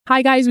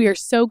Hi guys, we are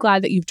so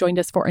glad that you've joined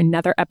us for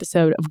another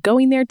episode of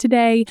Going There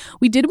today.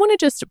 We did want to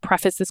just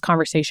preface this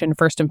conversation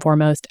first and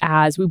foremost,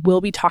 as we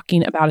will be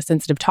talking about a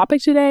sensitive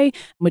topic today,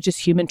 which is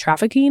human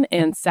trafficking.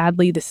 And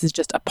sadly, this is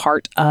just a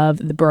part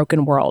of the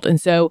broken world. And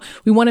so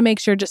we want to make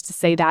sure just to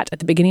say that at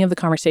the beginning of the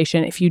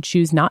conversation, if you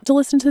choose not to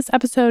listen to this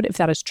episode, if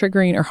that is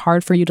triggering or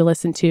hard for you to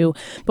listen to,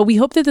 but we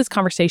hope that this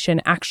conversation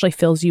actually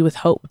fills you with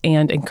hope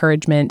and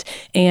encouragement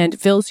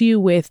and fills you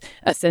with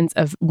a sense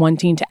of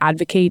wanting to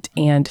advocate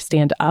and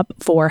stand up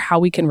for how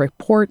we can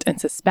report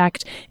and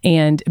suspect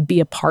and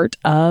be a part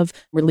of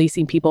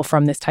releasing people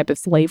from this type of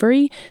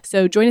slavery.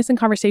 So join us in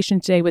conversation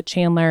today with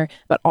Chandler,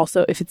 but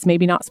also if it's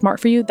maybe not smart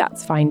for you,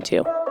 that's fine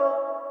too.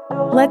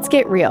 Let's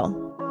get real.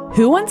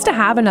 Who wants to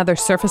have another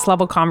surface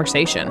level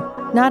conversation?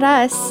 Not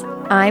us.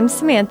 I'm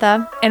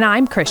Samantha. And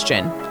I'm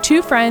Christian.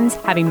 Two friends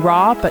having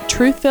raw but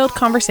truth-filled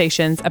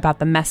conversations about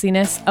the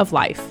messiness of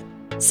life.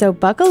 So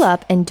buckle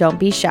up and don't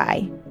be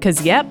shy.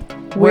 Because, yep,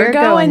 we're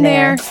going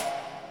there.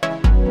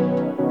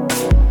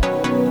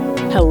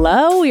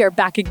 Hello, we are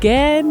back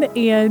again,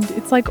 and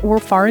it's like we're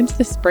far into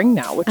the spring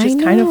now, which is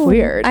kind of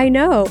weird. I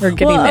know. We're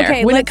getting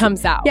there when it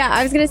comes out. Yeah,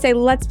 I was going to say,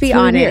 let's be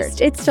honest.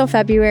 It's still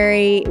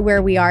February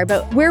where we are,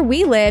 but where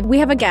we live, we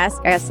have a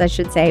guest, I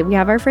should say. We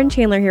have our friend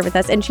Chandler here with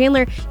us. And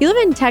Chandler, you live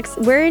in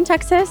Texas. Where in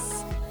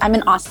Texas? I'm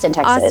in Austin,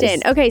 Texas.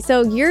 Austin. Okay,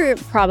 so you're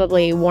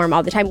probably warm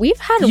all the time. We've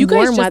had you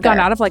warm guys just weather. got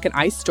out of like an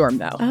ice storm,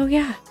 though. Oh,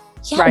 yeah.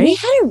 Yeah, right? We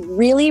had a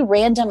really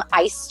random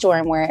ice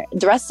storm where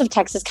the rest of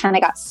Texas kind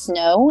of got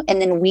snow, and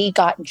then we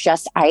got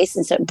just ice,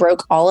 and so it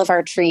broke all of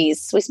our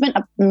trees. So we spent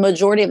a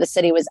majority of the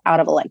city was out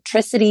of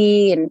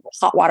electricity and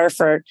hot water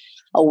for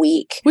a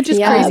week. Which is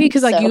crazy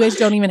because like you guys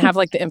don't even have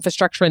like the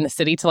infrastructure in the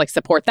city to like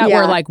support that.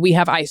 Where like we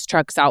have ice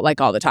trucks out like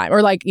all the time,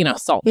 or like, you know,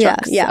 salt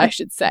trucks, I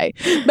should say.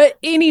 But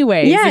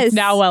anyways, it's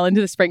now well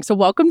into the spring. So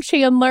welcome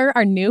Chandler,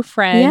 our new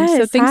friend.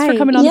 So thanks for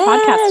coming on the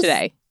podcast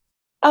today.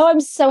 Oh,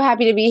 I'm so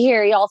happy to be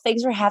here, y'all.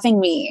 Thanks for having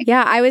me.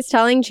 Yeah, I was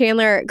telling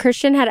Chandler,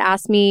 Christian had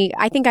asked me,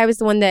 I think I was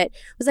the one that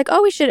was like,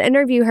 oh, we should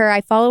interview her.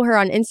 I follow her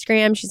on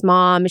Instagram. She's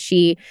mom.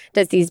 She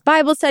does these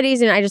Bible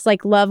studies, and I just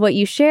like love what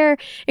you share.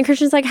 And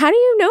Christian's like, how do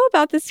you know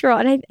about this girl?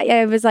 And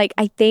I was like,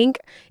 I think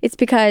it's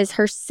because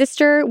her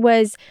sister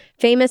was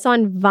famous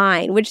on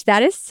Vine, which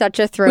that is such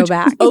a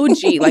throwback.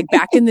 OG, like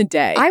back in the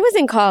day. I was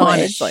in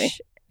college. Honestly.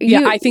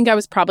 Yeah, I think I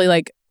was probably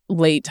like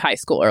late high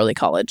school, early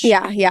college.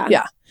 Yeah.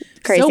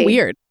 Crazy. So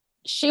weird.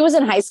 She was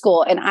in high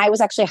school, and I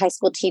was actually a high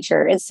school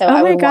teacher. And so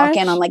I would walk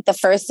in on like the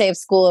first day of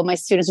school, and my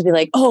students would be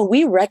like, oh,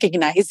 we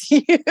recognize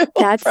you.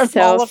 That's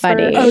so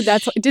funny. Oh,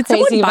 did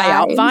someone buy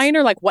out Vine,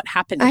 or like what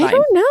happened to Vine? I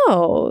don't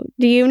know.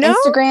 Do you know?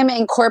 Instagram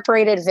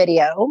incorporated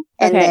video,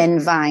 and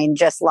then Vine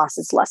just lost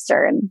its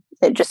luster, and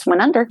it just went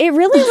under. It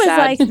really was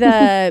like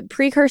the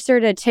precursor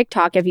to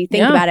TikTok, if you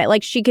think about it.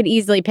 Like she could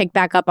easily pick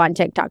back up on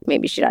TikTok.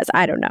 Maybe she does.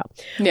 I don't know.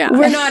 Yeah.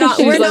 We're not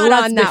on, we're not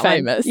on that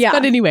famous. One. Yeah.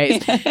 But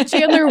anyways,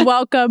 Chandler,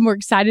 welcome. We're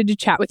excited to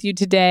chat with you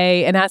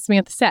today. And as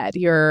Samantha said,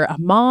 you're a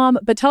mom,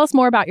 but tell us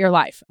more about your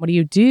life. What do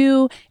you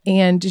do?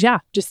 And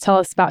just tell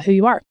us about who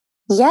you are.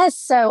 Yes.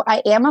 So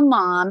I am a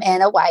mom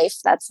and a wife.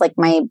 That's like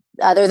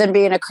other than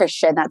being a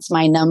Christian, that's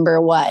my number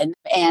one.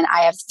 And I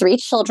have 3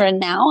 children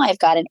now. I've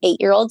got an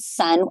 8-year-old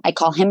son. I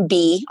call him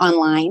B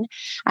online.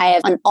 I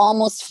have an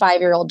almost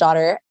 5-year-old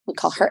daughter. We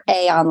call her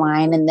A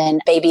online. And then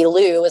baby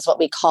Lou is what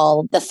we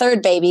call the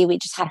third baby. We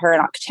just had her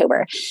in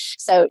October.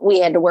 So we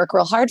had to work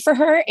real hard for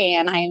her.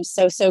 And I am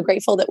so, so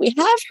grateful that we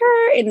have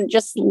her and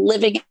just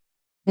living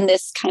in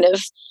this kind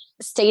of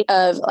state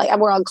of like,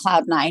 we're on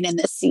cloud 9 in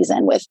this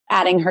season with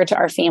adding her to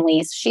our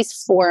families. She's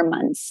 4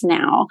 months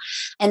now.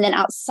 And then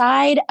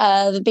outside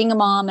of being a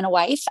mom and a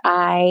wife,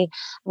 I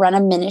run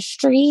a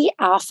ministry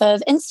off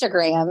of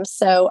Instagram.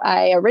 So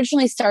I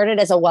originally started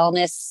as a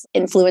wellness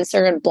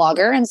influencer and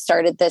blogger and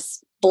started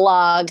this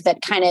blog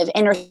that kind of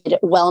integrated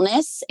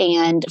wellness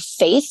and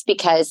faith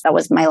because that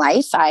was my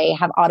life. I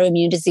have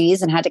autoimmune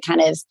disease and had to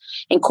kind of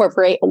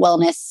incorporate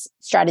wellness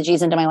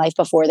strategies into my life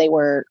before they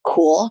were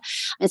cool.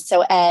 And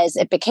so as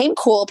it became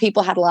cool,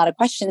 people had a lot of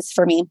questions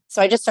for me.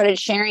 So I just started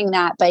sharing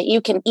that, but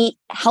you can eat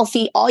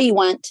healthy all you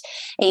want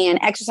and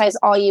exercise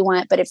all you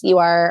want. But if you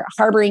are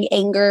harboring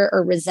anger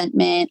or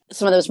resentment,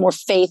 some of those more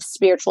faith,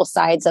 spiritual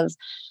sides of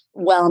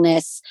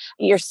wellness,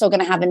 you're still going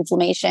to have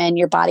inflammation.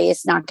 Your body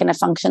is not going to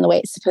function the way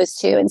it's supposed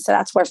to. And so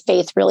that's where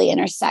faith really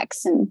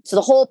intersects. And so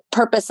the whole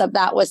purpose of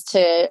that was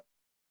to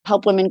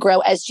help women grow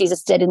as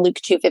Jesus did in Luke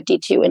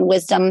 2:52 in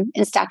wisdom,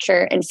 in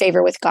stature, in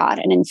favor with God,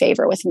 and in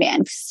favor with man.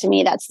 Because to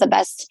me, that's the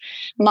best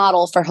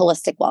model for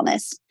holistic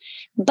wellness.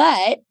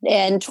 But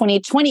in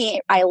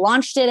 2020, I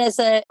launched it as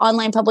an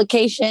online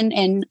publication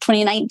in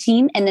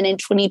 2019. And then in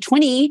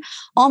 2020,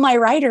 all my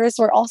writers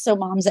were also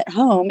moms at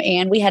home.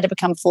 And we had to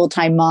become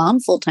full-time mom,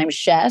 full-time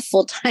chef,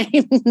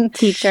 full-time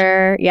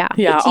teacher. Yeah.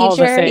 Yeah. All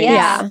the things.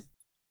 Yeah.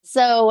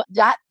 So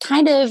that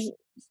kind of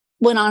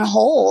went on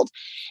hold.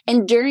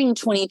 And during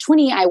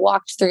 2020, I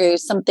walked through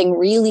something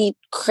really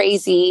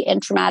crazy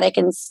and traumatic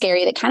and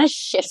scary that kind of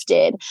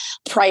shifted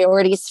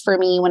priorities for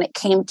me when it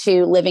came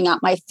to living out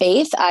my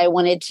faith. I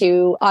wanted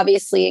to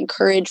obviously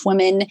encourage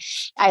women.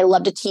 I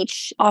love to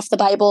teach off the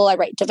Bible. I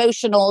write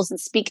devotionals and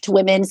speak to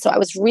women. So I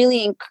was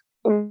really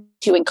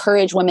to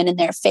encourage women in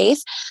their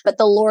faith. But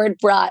the Lord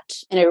brought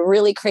in a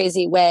really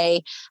crazy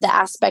way the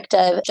aspect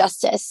of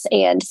justice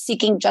and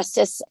seeking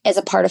justice as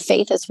a part of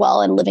faith as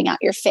well and living out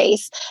your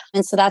faith.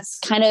 And so that's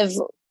kind of,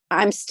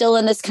 I'm still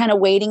in this kind of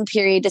waiting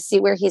period to see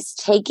where he's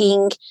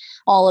taking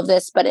all of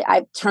this, but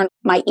I've turned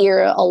my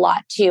ear a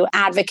lot to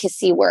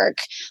advocacy work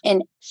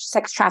and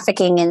sex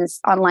trafficking and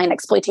online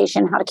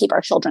exploitation, how to keep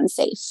our children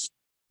safe.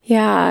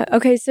 Yeah.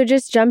 Okay. So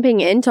just jumping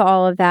into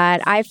all of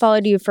that, I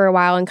followed you for a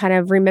while and kind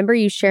of remember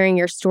you sharing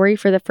your story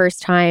for the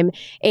first time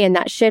and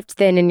that shift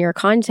then in your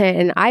content.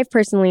 And I've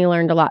personally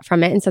learned a lot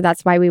from it. And so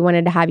that's why we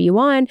wanted to have you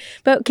on.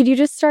 But could you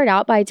just start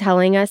out by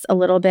telling us a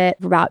little bit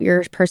about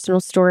your personal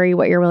story,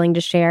 what you're willing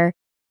to share?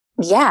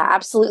 Yeah,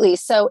 absolutely.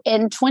 So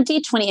in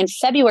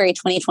February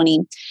 2020,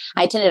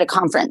 I attended a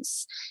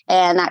conference,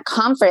 and that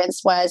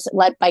conference was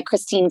led by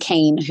Christine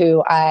Kane,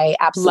 who I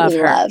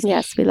absolutely love.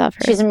 Yes, we love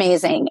her. She's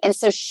amazing. And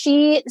so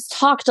she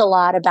talked a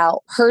lot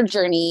about her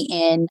journey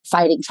in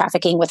fighting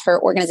trafficking with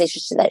her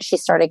organization that she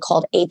started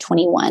called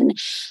A21.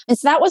 And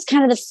so that was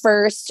kind of the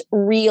first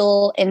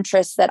real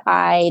interest that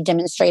I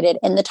demonstrated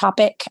in the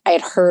topic. I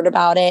had heard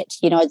about it,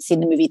 I'd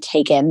seen the movie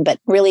Taken, but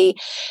really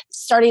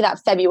starting that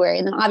February.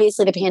 And then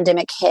obviously the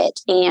pandemic hit.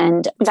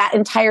 And that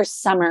entire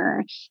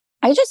summer,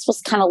 I just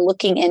was kind of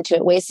looking into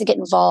it, ways to get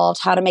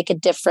involved, how to make a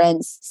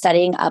difference,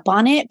 studying up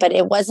on it. But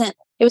it was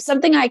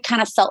something I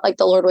kind of felt like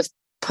the Lord was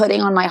putting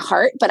on my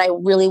heart, but I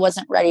really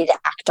wasn't ready to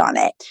act on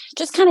it.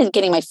 Just kind of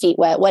getting my feet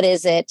wet. What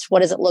is it?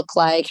 What does it look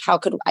like? How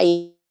could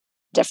I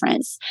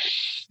difference?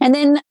 And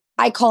then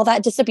I call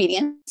that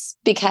disobedience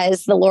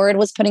because the Lord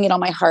was putting it on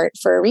my heart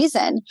for a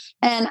reason.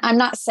 And I'm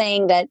not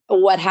saying that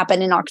what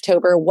happened in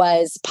October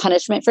was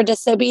punishment for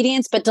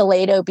disobedience, but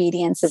delayed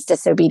obedience is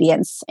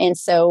disobedience. And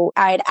so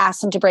I'd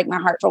asked him to break my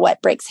heart for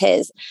what breaks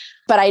his,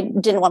 but I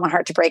didn't want my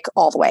heart to break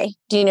all the way.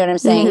 Do you know what I'm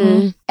saying?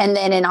 Mm-hmm. And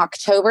then in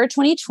October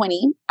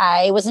 2020,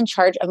 I was in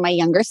charge of my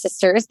younger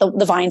sisters, the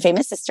Vine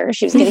famous sister.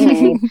 She was getting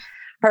married.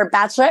 Her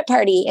bachelorette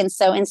party. And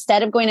so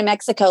instead of going to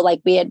Mexico,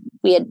 like we had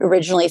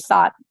originally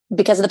thought,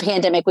 because of the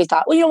pandemic, we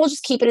thought, we'll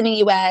just keep it in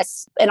the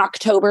US. In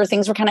October,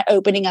 things were kind of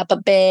opening up a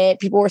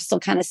bit. People were still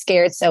kind of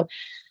scared. So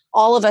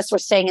all of us were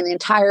staying in the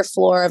entire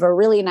floor of a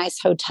really nice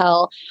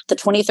hotel, the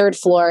 23rd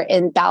floor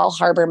in Bal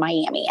Harbor,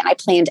 Miami. And I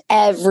planned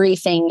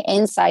everything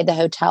inside the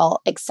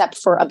hotel except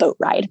for a boat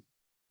ride.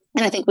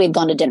 And I think we had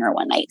gone to dinner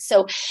one night.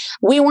 So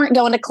we weren't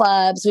going to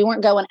clubs. We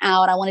weren't going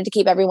out. I wanted to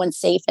keep everyone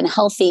safe and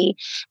healthy.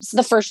 So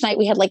the first night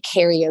we had like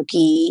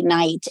karaoke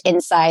night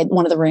inside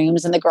one of the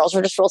rooms and the girls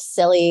were just real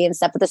silly and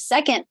stuff. But the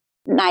second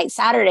night,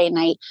 Saturday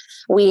night,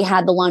 we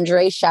had the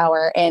lingerie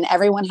shower and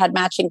everyone had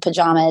matching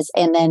pajamas.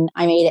 And then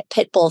I made it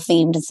Pitbull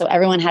themed. And so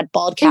everyone had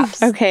bald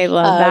caps. Okay,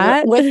 love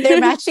that. With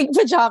their matching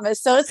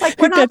pajamas. So it's like,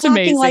 we're not That's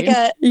talking amazing.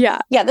 like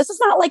Yeah, this is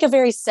not like a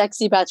very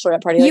sexy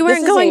bachelorette party. you Like,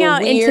 weren't going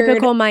out in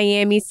typical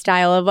Miami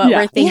style of what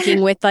we're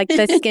thinking with like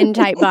the skin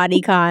tight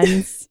body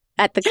cons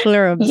at the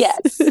clubs.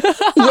 Yes.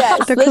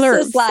 The this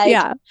clubs. is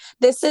like,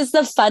 this is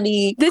the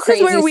funny, this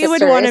crazy is where we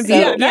would want to be.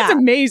 So, That's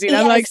amazing.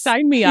 I'm like,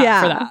 sign me up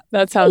for that.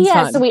 That sounds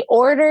fun. So we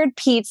ordered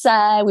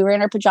pizza. We were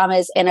in our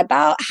pajamas and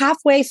about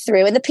halfway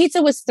through, and the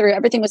pizza was through,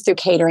 everything was through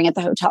catering at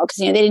the hotel because,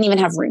 they didn't even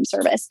have room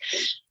service.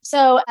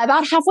 So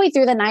about halfway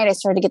through the night, I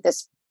started to get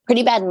this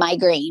pretty bad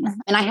migraine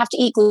and I have to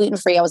eat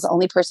gluten-free. I was the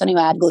only person who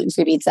had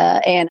gluten-free pizza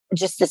and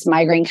just this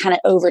migraine kind of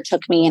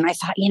overtook me. And I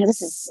thought,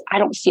 I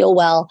don't feel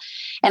well.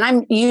 And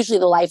I'm usually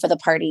the life of the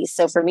party.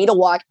 So for me to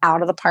walk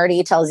out of the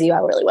party tells you I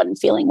really wasn't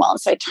feeling well.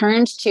 So I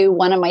turned to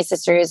one of my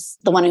sisters,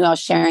 the one who I was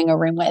sharing a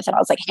room with. And I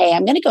was like, hey,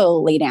 I'm going to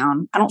go lay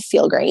down. I don't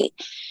feel great.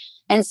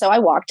 And so I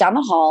walked down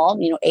the hall,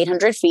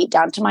 800 feet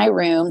down to my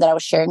room that I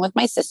was sharing with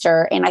my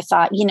sister. And I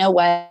thought, you know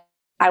what?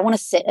 I want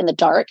to sit in the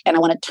dark and I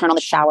want to turn on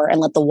the shower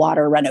and let the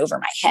water run over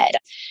my head.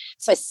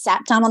 So I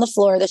sat down on the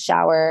floor of the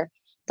shower.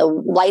 The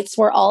lights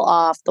were all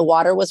off. The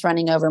water was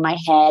running over my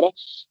head.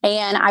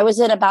 And I was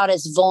in about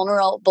as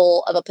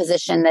vulnerable of a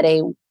position that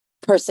a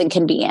person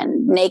can be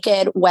in,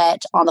 naked,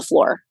 wet, on the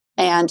floor,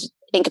 and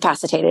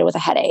incapacitated with a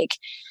headache.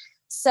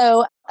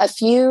 So a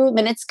few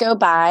minutes go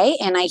by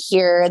and I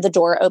hear the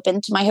door open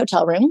to my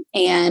hotel room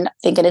and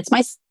thinking it's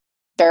my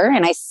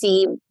and I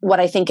see what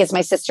I think is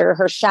my sister,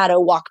 her shadow,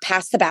 walk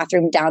past the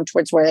bathroom down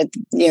towards where,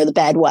 the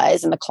bed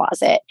was in the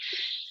closet.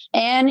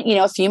 And,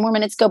 a few more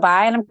minutes go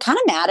by and I'm kind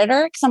of mad at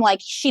her because I'm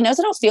like, she knows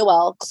I don't feel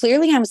well.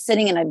 Clearly I'm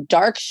sitting in a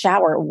dark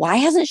shower. Why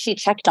hasn't she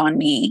checked on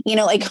me?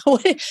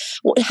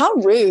 How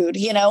rude,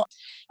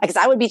 because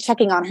I would be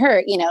checking on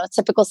her,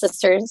 typical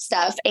sister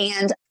stuff.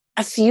 And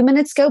a few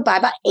minutes go by,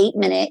 about 8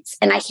 minutes,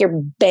 and I hear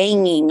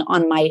banging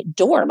on my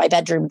door, my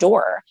bedroom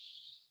door.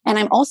 And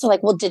I'm also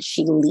like, well, did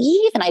she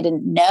leave? And I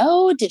didn't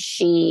know. Did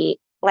she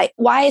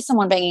why is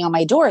someone banging on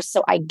my door?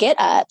 So I get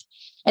up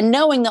And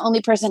knowing the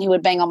only person who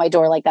would bang on my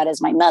door like that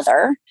is my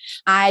mother,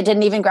 I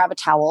didn't even grab a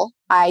towel.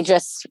 I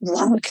just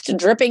walked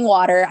dripping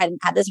water. I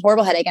had this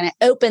horrible headache and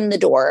I opened the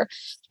door,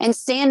 and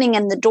standing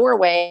in the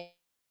doorway,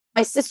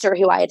 my sister,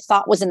 who I had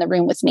thought was in the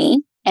room with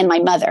me, and my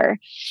mother.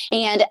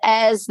 And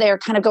as they're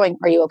kind of going,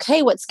 "Are you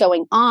okay? What's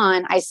going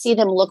on?" I see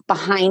them look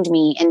behind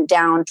me and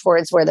down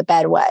towards where the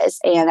bed was,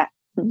 and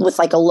with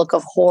like a look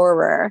of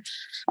horror.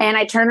 And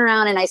I turn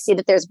around and I see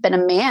that there's been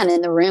a man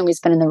in the room. He's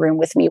been in the room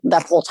with me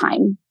that whole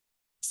time.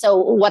 So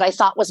what I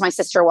thought was my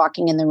sister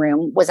walking in the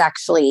room was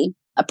actually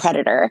a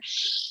predator.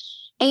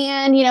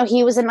 And,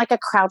 he was in like a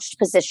crouched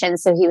position.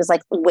 So he was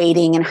like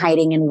waiting and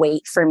hiding in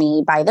wait for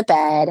me by the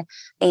bed.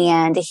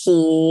 And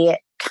he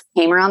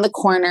came around the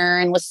corner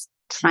and was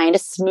trying to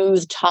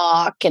smooth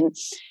talk. And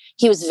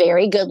he was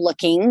very good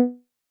looking,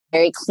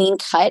 very clean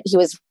cut. He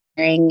was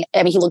wearing,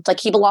 he looked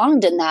like he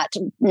belonged in that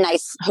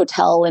nice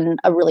hotel in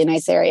a really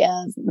nice area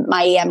of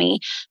Miami,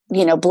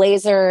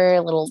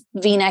 blazer, little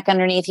V-neck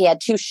underneath. He had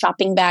 2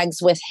 shopping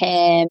bags with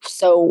him.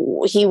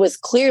 So he was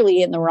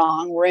clearly in the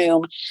wrong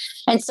room.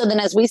 And so then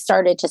as we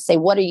started to say,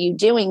 "What are you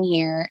doing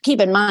here?"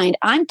 Keep in mind,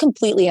 I'm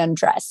completely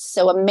undressed.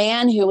 So a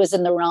man who was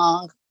in the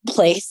wrong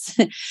place,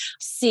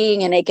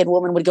 seeing a naked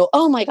woman would go,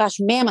 "Oh my gosh,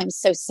 ma'am, I'm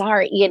so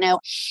sorry."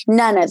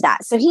 None of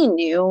that. So he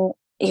knew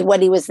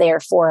what he was there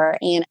for.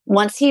 And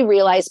once he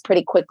realized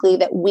pretty quickly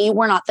that we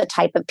were not the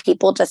type of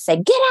people to say,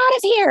 "Get out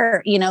of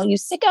here, you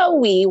sicko,"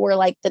 we were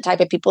like the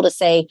type of people to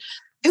say,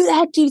 "Who the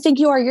heck do you think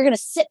you are? You're going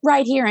to sit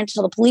right here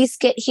until the police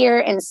get here."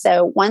 And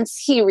so once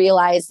he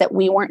realized that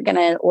we weren't going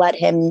to let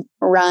him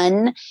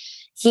run,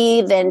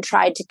 he then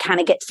tried to kind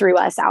of get through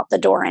us out the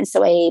door. And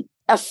so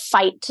a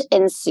fight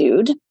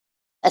ensued,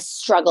 a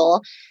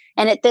struggle.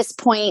 And at this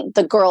point,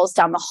 the girls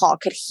down the hall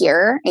could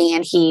hear,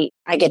 and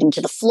I get him to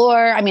the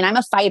floor. I'm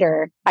a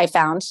fighter, I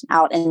found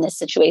out in this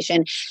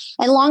situation.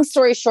 And long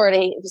story short,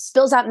 he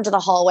spills out into the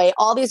hallway.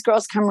 All these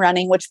girls come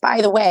running, which,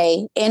 by the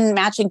way, in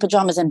matching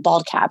pajamas and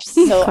bald caps.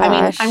 So,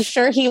 I'm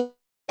sure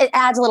it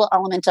adds a little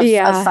element of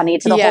funny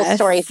to the whole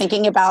story,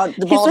 thinking about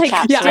the bald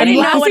caps. Yeah, I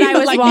didn't know what I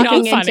was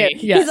walking into.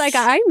 Yes. He's like,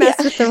 "I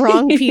messed with the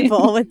wrong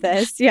people with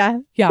this." Yeah.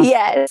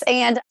 Yes.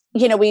 And,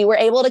 we were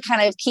able to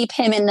kind of keep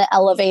him in the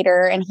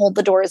elevator and hold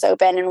the doors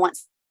open. And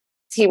once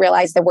he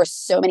realized there were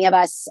so many of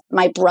us,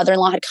 my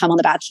brother-in-law had come on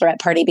the bachelorette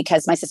party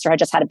because my sister had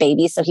just had a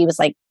baby. So he was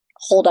like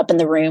holed up in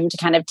the room to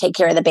kind of take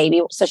care of the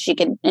baby so she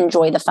could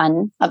enjoy the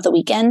fun of the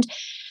weekend.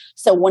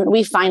 So when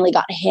we finally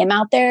got him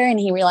out there and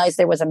he realized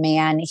there was a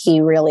man,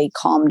 he really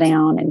calmed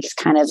down and just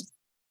kind of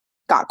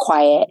got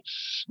quiet.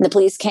 And the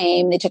police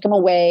came, they took him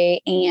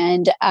away.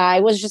 And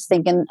I was just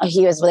thinking,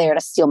 he was there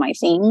to steal my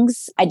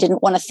things. I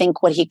didn't want to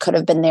think what he could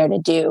have been there to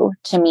do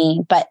to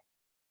me, but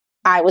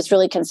I was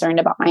really concerned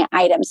about my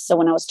items. So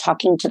when I was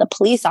talking to the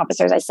police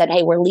officers, I said,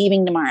 "Hey, we're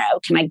leaving tomorrow.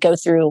 Can I go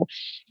through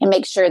and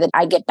make sure that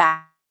I get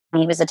back?"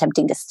 He was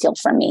attempting to steal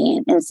from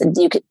me and said,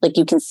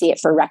 "You can see it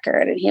for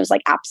record." And he was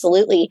like,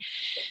 "Absolutely."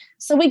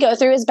 So we go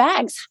through his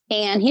bags,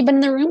 and he'd been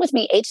in the room with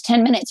me 8 to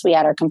 10 minutes. We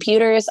had our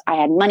computers. I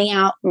had money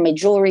out, my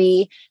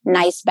jewelry,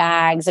 nice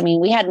bags.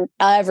 We had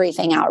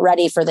everything out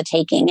ready for the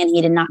taking, and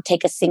he did not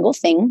take a single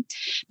thing.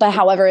 But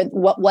however,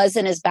 what was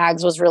in his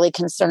bags was really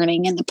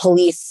concerning. And the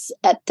police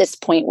at this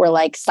point were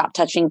like, "Stop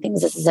touching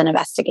things. This is an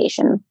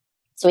investigation."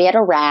 So we had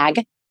a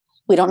rag.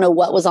 We don't know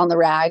what was on the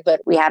rag,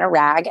 but we had a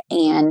rag,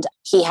 and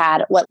he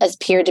had what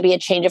appeared to be a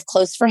change of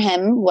clothes for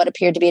him, what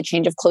appeared to be a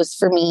change of clothes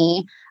for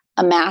me,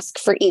 a mask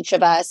for each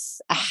of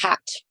us, a hat,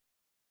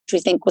 which we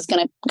think was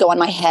going to go on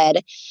my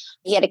head.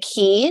 He had a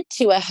key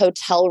to a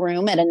hotel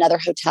room at another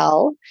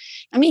hotel.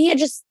 He had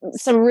just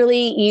some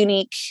really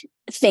unique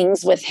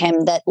things with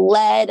him that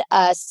led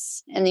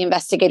us and the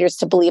investigators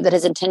to believe that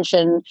his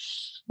intention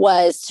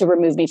was to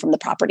remove me from the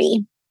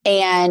property.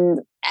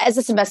 And as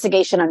this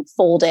investigation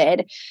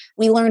unfolded,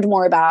 we learned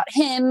more about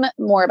him,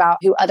 more about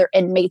who other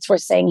inmates were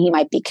saying he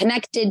might be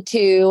connected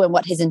to and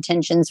what his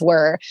intentions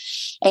were.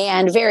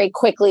 And very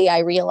quickly, I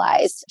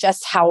realized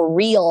just how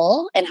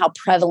real and how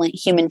prevalent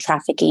human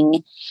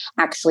trafficking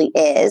actually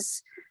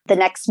is. The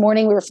next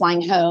morning, we were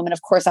flying home. And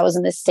of course, I was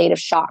in this state of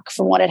shock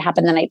from what had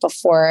happened the night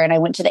before. And I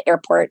went to the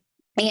airport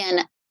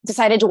and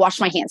decided to wash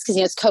my hands because,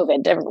 it's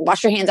COVID.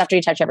 Wash your hands after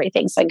you touch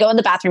everything. So I go in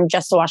the bathroom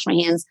just to wash my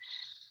hands.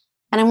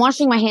 And I'm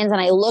washing my hands and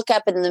I look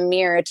up in the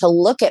mirror to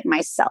look at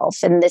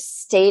myself in this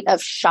state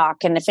of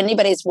shock. And if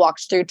anybody's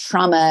walked through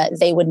trauma,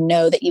 they would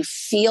know that you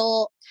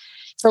feel,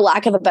 for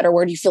lack of a better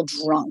word, you feel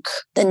drunk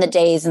in the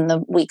days and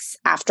the weeks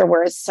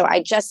afterwards. So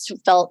I just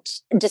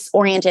felt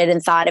disoriented and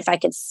thought if I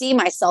could see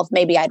myself,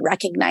 maybe I'd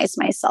recognize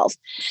myself.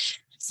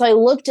 So I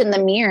looked in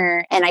the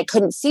mirror and I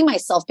couldn't see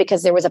myself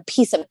because there was a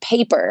piece of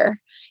paper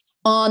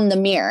on the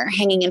mirror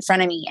hanging in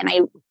front of me.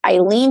 And I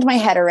leaned my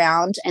head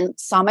around and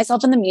saw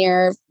myself in the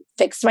mirror,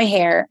 fixed my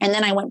hair. And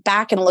then I went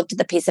back and looked at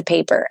the piece of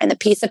paper, and the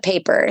piece of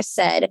paper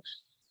said,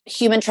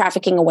 "Human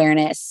trafficking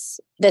awareness.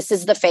 This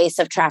is the face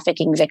of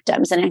trafficking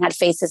victims." And it had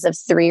faces of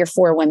 3 or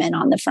 4 women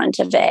on the front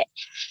of it.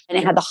 And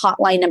it had the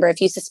hotline number if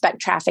you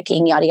suspect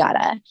trafficking, yada,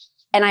 yada.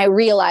 And I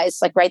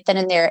realized right then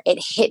and there, it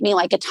hit me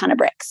like a ton of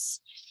bricks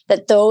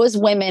that those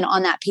women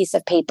on that piece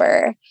of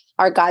paper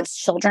are God's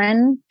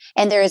children.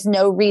 And there is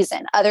no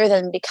reason other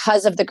than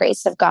because of the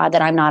grace of God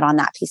that I'm not on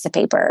that piece of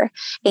paper.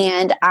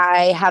 And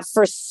I have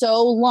for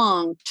so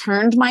long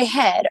turned my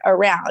head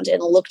around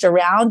and looked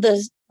around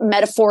the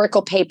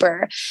metaphorical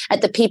paper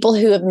at the people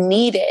who have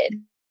needed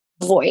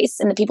voice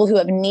and the people who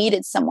have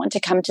needed someone to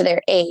come to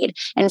their aid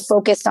and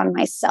focused on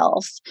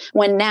myself,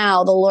 when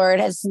now the Lord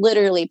has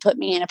literally put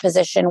me in a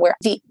position where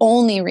the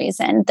only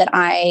reason that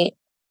I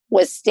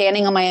was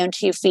standing on my own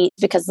 2 feet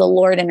because the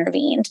Lord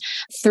intervened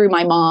through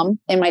my mom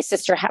and my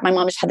sister. My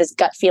mom just had this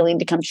gut feeling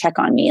to come check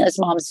on me, as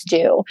moms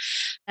do.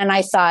 And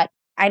I thought,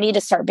 I need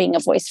to start being a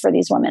voice for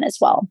these women as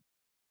well.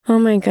 Oh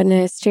my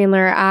goodness,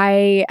 Chandler,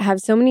 I have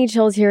so many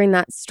chills hearing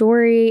that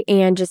story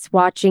and just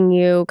watching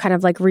you kind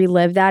of like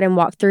relive that and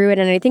walk through it.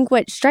 And I think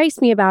what strikes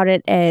me about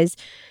it is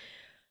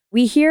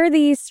we hear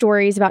these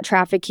stories about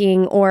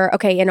trafficking, or,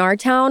 okay, in our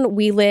town,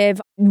 we live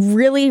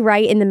really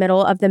right in the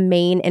middle of the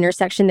main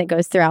intersection that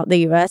goes throughout the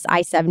U.S.,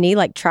 I-70,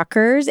 like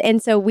truckers.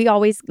 And so we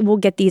always will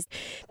get these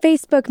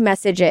Facebook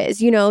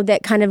messages, you know,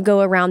 that kind of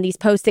go around, these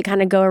posts that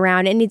kind of go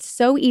around. And it's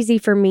so easy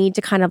for me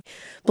to kind of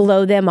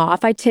blow them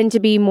off. I tend to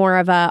be more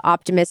of a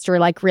optimist or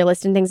like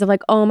realist and things of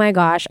like, oh my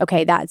gosh,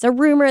 okay, that's a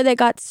rumor that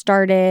got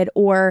started.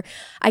 Or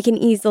I can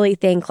easily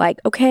think like,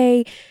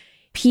 okay,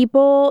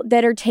 people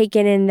that are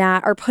taken in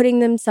that are putting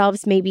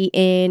themselves maybe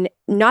in,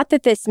 not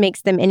that this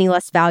makes them any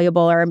less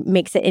valuable or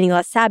makes it any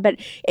less sad, but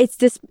it's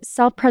this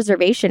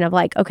self-preservation of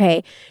like,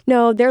 okay,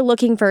 no, they're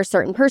looking for a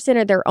certain person,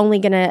 or they're only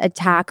going to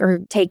attack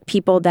or take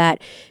people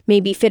that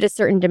maybe fit a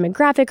certain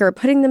demographic, or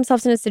putting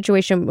themselves in a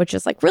situation which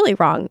is like really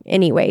wrong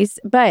anyways.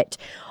 But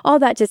all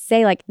that to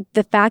say, like,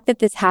 the fact that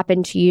this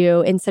happened to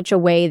you in such a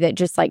way that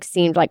just like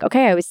seemed like,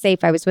 okay, I was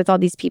safe. I was with all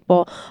these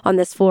people on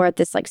this floor at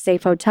this like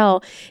safe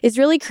hotel is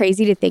really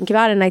crazy to think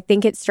about. And I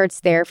think it starts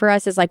there for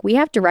us, is like, we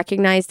have to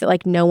recognize that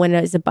like no one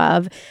is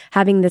above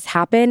having this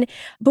happen.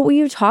 But will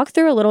you talk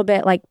through a little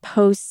bit like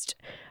post,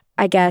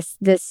 I guess,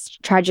 this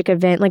tragic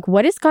event? Like,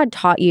 what has God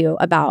taught you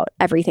about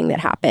everything that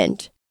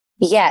happened?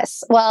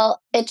 Yes. Well,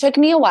 it took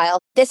me a while.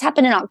 This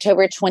happened in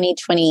October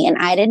 2020, and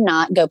I did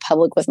not go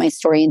public with my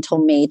story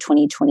until May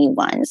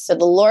 2021. So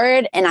the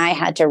Lord and I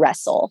had to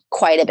wrestle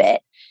quite a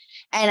bit.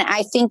 And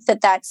I think that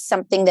that's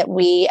something that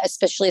we,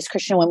 especially as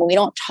Christian women, we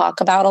don't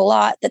talk about a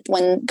lot, that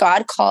when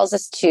God calls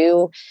us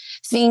to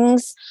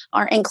things,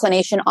 our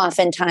inclination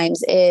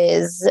oftentimes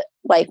is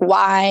like,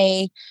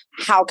 why?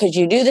 How could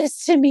you do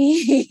this to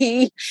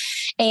me?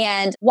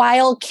 And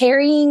while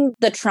carrying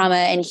the trauma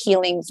and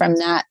healing from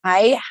that,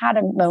 I had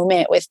a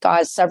moment with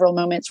God, several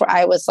moments where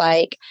I was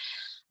like,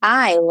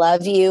 I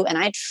love you and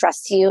I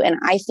trust you and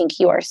I think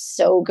you are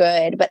so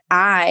good, but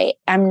I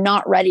am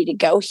not ready to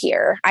go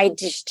here. I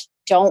just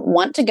don't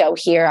want to go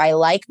here. I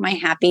like my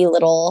happy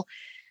little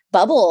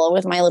bubble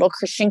with my little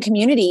Christian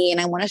community, and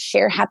I want to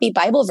share happy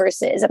Bible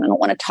verses, and I don't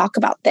want to talk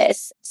about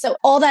this. So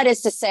all that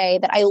is to say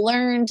that I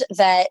learned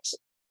that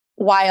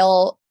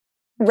while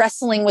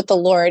wrestling with the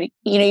Lord,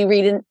 you know, you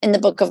read in the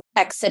book of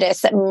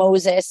Exodus that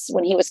Moses,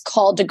 when he was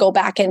called to go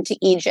back into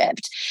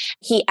Egypt,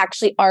 he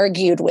actually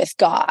argued with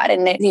God.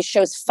 And he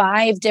shows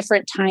 5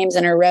 different times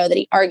in a row that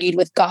he argued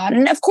with God.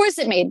 And of course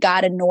it made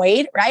God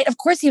annoyed, right? Of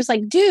course he was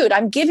like, dude,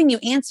 I'm giving you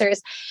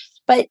answers.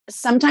 But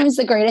sometimes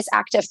the greatest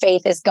act of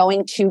faith is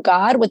going to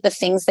God with the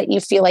things that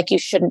you feel like you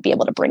shouldn't be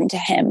able to bring to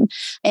him.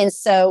 And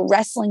so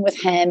wrestling with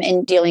him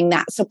and dealing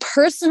that. So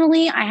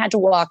personally, I had to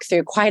walk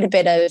through quite a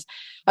bit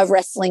of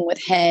wrestling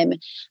with him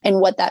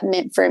and what that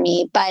meant for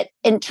me. But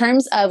in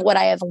terms of what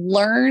I have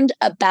learned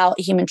about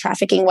human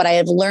trafficking, what I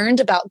have learned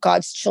about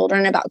God's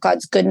children, about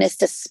God's goodness,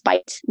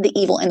 despite the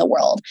evil in the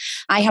world,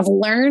 I have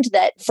learned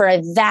that for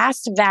a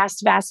vast,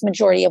 vast, vast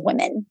majority of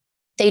women,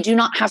 they do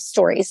not have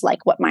stories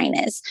like what mine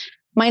is.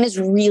 Mine is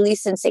really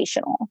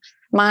sensational.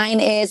 Mine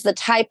is the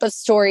type of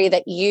story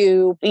that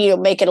you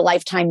make it a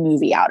Lifetime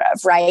movie out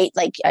of, right?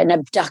 Like an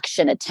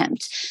abduction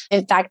attempt.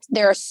 In fact,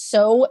 there are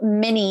so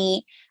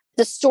many.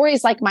 The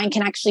stories like mine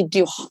can actually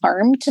do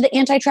harm to the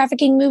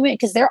anti-trafficking movement,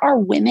 because there are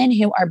women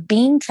who are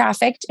being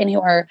trafficked and who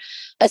are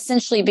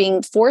essentially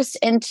being forced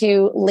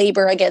into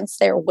labor against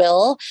their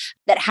will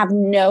that have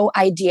no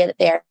idea that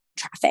they're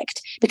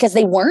trafficked because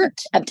they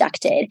weren't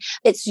abducted.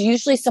 It's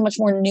usually so much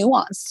more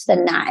nuanced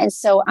than that. And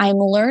so I'm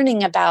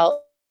learning about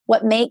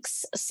what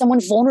makes someone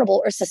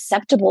vulnerable or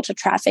susceptible to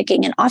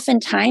trafficking. And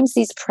oftentimes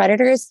these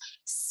predators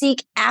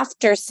seek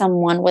after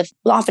someone with,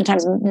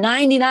 oftentimes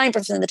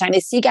 99% of the time,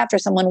 they seek after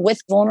someone with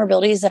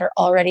vulnerabilities that are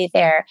already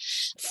there.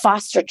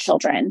 Foster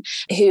children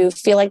who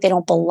feel like they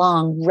don't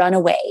belong,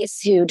 runaways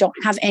who don't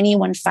have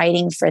anyone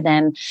fighting for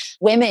them,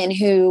 women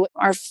who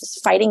are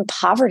fighting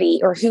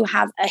poverty or who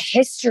have a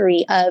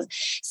history of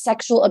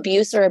sexual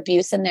abuse or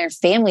abuse in their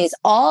families.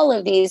 All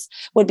of these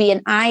would be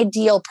an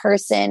ideal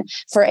person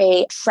for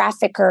a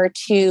trafficker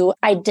to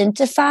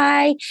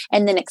identify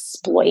and then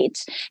exploit.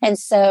 And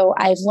so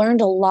I've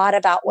learned a lot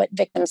about what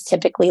victims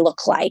typically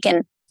look like.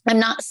 And I'm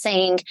not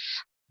saying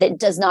It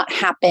does not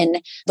happen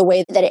the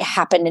way that it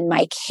happened in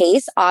my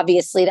case.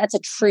 Obviously, that's a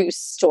true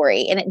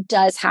story and it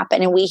does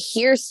happen. And we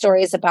hear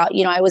stories about,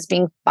 I was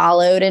being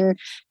followed in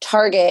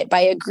Target by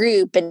a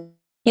group and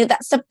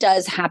that stuff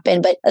does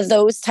happen, but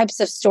those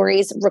types of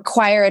stories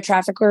require a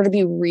trafficker to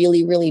be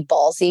really, really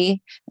ballsy.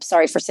 I'm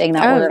sorry for saying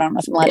that word. I don't know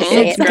if I'm allowed to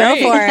say it. Go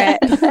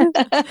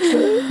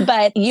for it.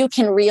 But you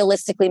can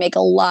realistically make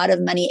a lot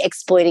of money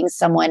exploiting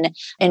someone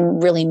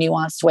in really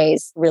nuanced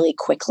ways really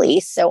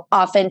quickly. So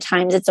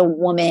oftentimes it's a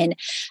woman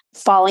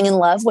falling in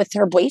love with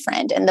her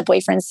boyfriend and the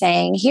boyfriend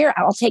saying, here,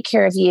 I'll take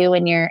care of you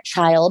and your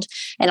child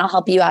and I'll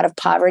help you out of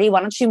poverty. Why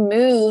don't you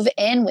move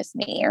in with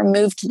me or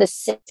move to the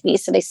city?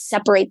 So they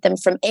separate them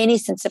from any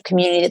sense of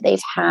community that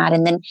they've had.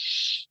 And then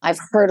I've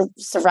heard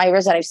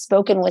survivors that I've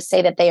spoken with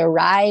say that they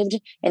arrived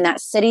in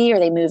that city or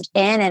they moved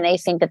in and they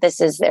think that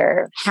this is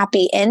their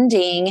happy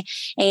ending.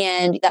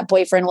 And that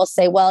boyfriend will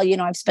say, well,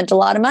 I've spent a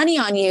lot of money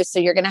on you, so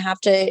you're going to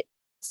have to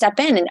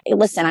step in and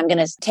listen, I'm going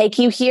to take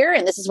you here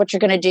and this is what you're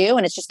going to do.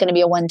 And it's just going to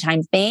be a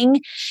one-time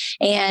thing.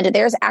 And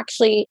there's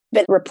actually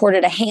been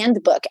reported a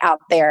handbook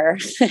out there,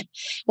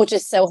 which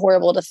is so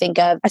horrible to think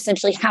of,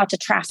 essentially how to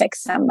traffic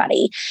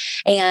somebody.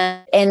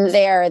 And in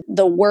there,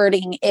 the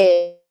wording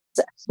is,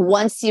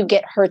 once you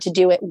get her to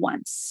do it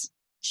once,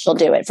 she'll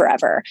do it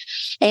forever.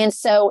 And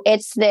so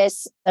it's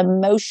this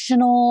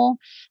emotional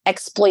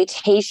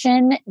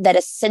exploitation that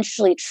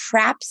essentially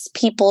traps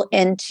people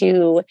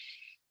into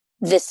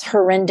this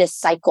horrendous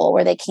cycle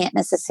where they can't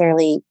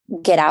necessarily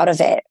get out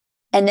of it.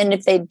 And then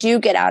if they do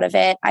get out of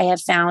it, I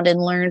have found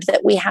and learned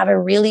that we have a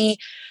really,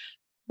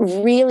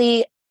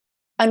 really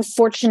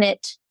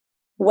unfortunate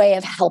way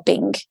of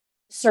helping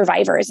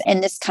survivors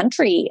in this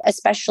country,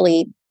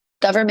 especially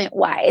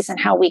government-wise, and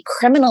how we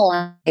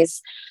criminalize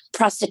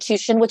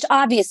prostitution, which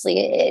obviously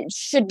it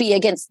should be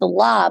against the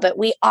law, but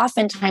we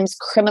oftentimes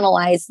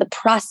criminalize the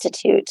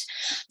prostitute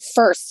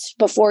first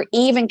before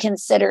even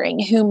considering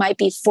who might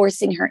be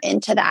forcing her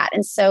into that.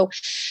 And so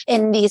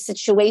in these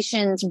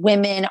situations,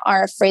 women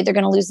are afraid they're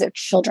going to lose their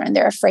children.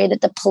 They're afraid that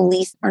the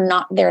police are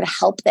not there to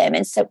help them.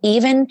 And so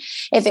even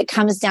if it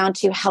comes down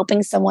to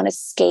helping someone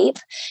escape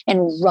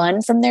and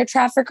run from their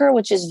trafficker,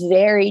 which is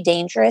very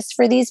dangerous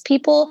for these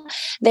people,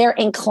 they're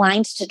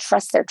inclined to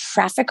trust their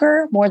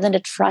trafficker more than to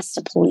trust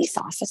a police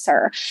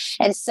officer.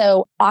 And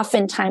so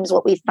oftentimes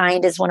what we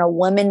find is when a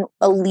woman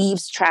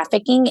leaves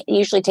trafficking, it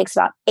usually takes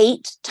about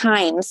 8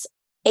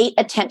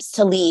 attempts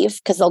to leave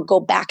because they'll go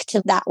back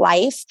to that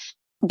life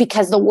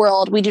because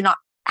we do not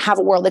have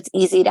a world that's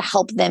easy to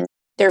help them.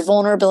 Their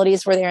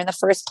vulnerabilities were there in the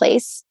first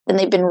place, then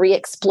they've been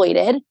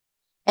re-exploited.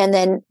 And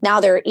then now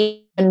they're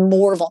even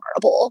more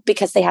vulnerable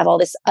because they have all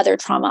this other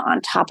trauma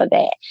on top of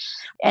it.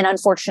 And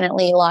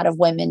unfortunately, a lot of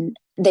women,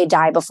 they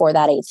die before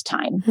that 8th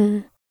time.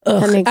 Mm-hmm.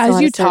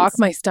 As you talk,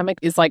 my stomach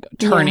is like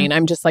turning. Yeah.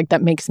 I'm just like,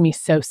 that makes me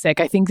so sick.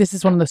 I think this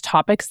is one of those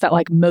topics that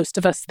like most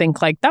of us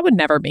think like that would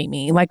never be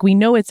me. Like we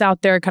know it's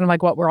out there, kind of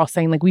like what we're all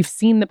saying. Like we've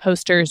seen the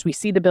posters, we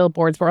see the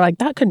billboards, but we're like,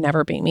 that could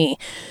never be me.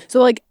 So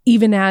like,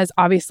 even as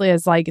obviously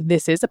as like,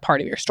 this is a part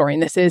of your story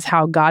and this is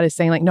how God is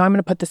saying like, no, I'm going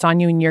to put this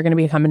on you and you're going to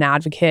become an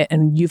advocate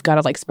and you've got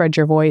to like spread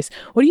your voice.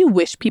 What do you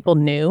wish people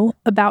knew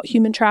about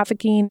human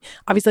trafficking?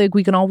 Obviously, like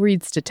we can all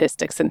read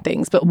statistics and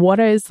things, but what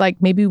is like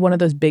maybe one of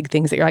those big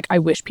things that you're like, I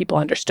wish people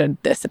understood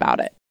this about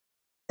it?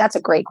 That's a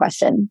great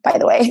question, by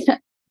the way.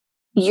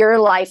 Your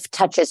life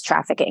touches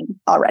trafficking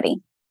already.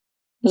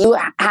 You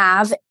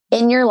have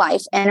in your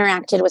life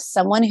interacted with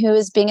someone who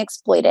is being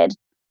exploited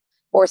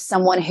or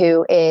someone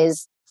who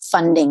is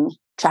funding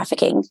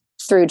trafficking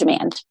through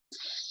demand.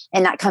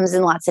 And that comes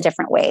in lots of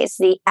different ways.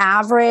 The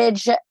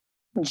average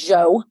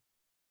Joe,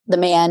 the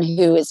man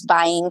who is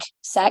buying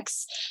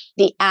sex,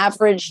 the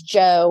average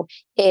Joe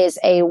is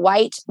a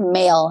white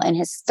male in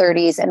his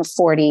 30s and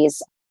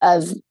 40s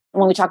of,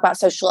 when we talk about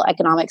social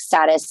economic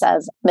status,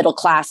 of middle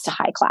class to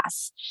high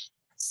class.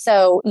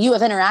 So you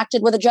have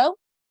interacted with a Joe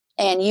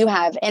and you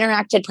have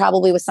interacted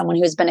probably with someone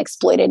who has been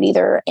exploited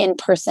either in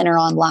person or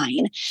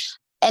online.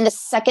 And the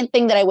second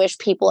thing that I wish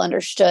people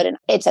understood, and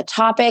it's a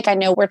topic, I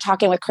know we're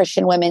talking with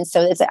Christian women,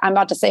 so I'm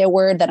about to say a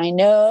word that I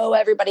know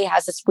everybody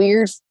has this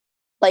weird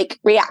like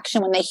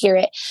reaction when they hear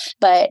it.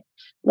 But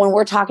when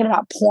we're talking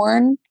about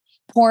porn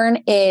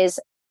is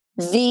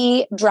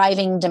the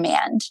driving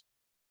demand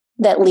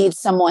that leads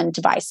someone to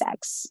buy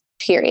sex,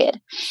 period.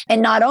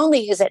 And not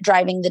only is it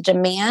driving the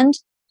demand,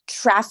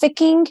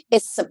 trafficking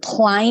is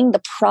supplying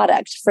the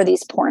product for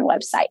these porn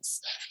websites.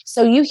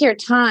 So you hear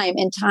time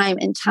and time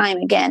and time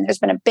again, there's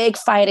been a big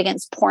fight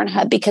against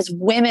Pornhub because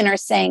women are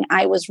saying,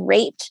 I was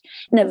raped,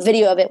 and a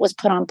video of it was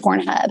put on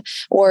Pornhub,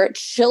 or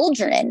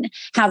children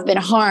have been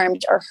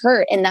harmed or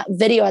hurt, and that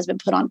video has been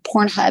put on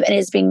Pornhub and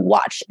is being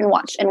watched and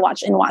watched and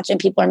watched and watched, and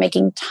people are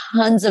making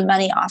tons of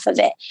money off of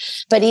it.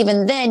 But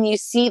even then, you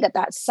see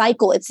that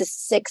cycle, it's a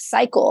sick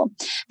cycle,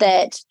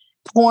 that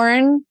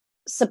porn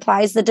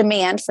supplies the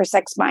demand for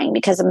sex buying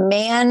because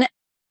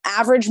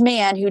average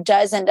man who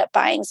does end up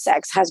buying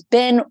sex has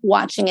been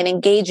watching and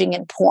engaging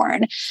in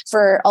porn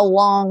for a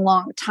long,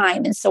 long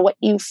time. And so what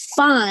you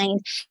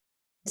find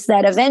is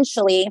that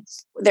eventually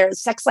their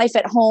sex life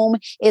at home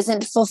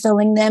isn't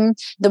fulfilling them.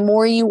 The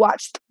more you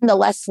watch, the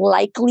less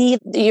likely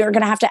you're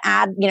going to have to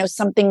add,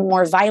 something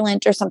more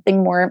violent or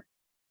something more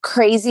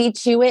crazy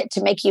to it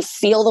to make you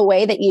feel the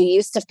way that you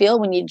used to feel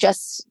when you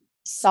just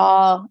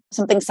saw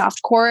something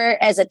softcore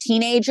as a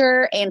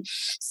teenager. And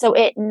so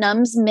it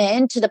numbs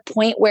men to the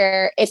point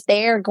where if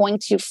they are going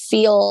to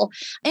feel,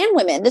 and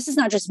women, this is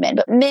not just men,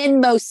 but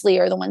men mostly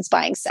are the ones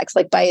buying sex,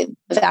 like by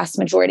the vast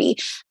majority.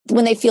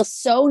 When they feel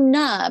so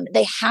numb,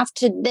 they have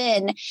to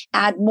then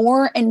add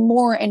more and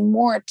more and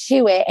more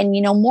to it. And,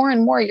 more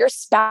and more your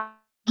spouse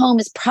home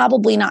is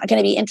probably not going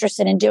to be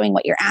interested in doing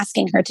what you're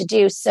asking her to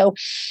do. So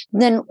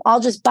then I'll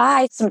just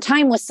buy some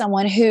time with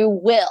someone who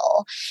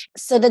will.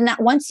 So then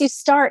that once you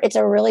start, it's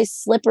a really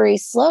slippery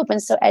slope.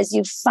 And so as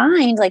you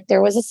find, like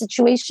there was a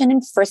situation in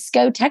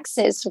Frisco,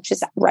 Texas, which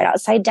is right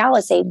outside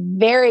Dallas, a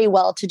very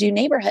well-to-do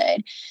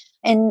neighborhood.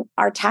 And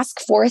our task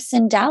force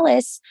in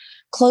Dallas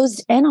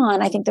closed in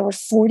on, I think there were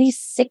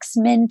 46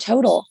 men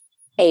total,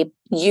 a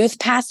youth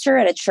pastor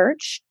at a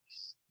church,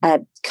 a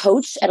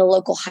coach at a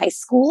local high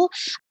school,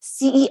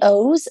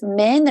 CEOs,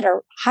 men that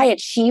are high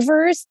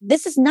achievers.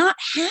 This is not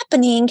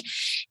happening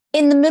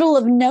in the middle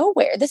of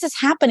nowhere. This is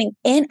happening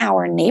in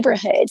our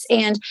neighborhoods.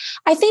 And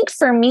I think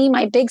for me,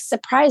 my big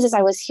surprise is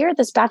I was here at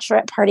this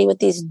bachelorette party with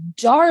these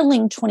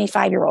darling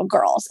 25-year-old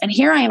girls. And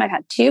here I am, I've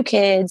had 2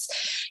 kids.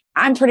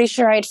 I'm pretty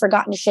sure I had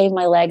forgotten to shave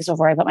my legs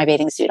before I put my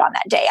bathing suit on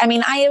that day. I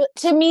mean,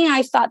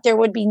 I thought there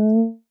would be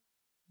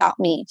about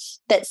me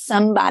that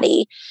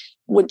somebody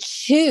would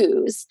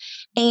choose.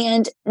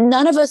 And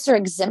none of us are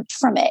exempt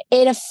from it.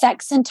 It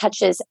affects and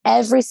touches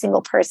every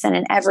single person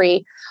in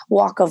every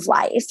walk of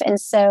life.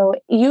 And so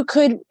you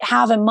could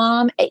have a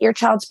mom at your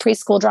child's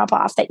preschool drop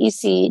off that you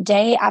see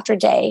day after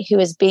day who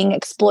is being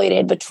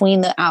exploited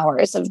between the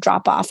hours of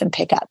drop off and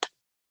pickup.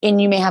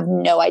 And you may have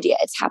no idea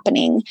it's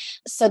happening.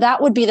 So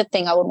that would be the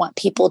thing I would want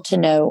people to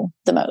know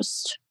the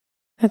most.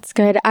 That's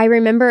good. I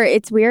remember,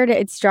 it's weird,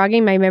 it's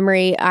jogging my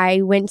memory. I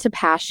went to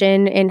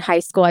Passion in high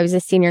school. I was a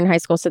senior in high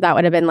school, so that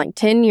would have been like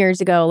 10 years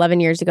ago, 11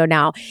 years ago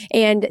now.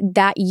 And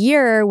that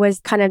year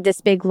was kind of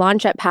this big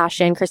launch at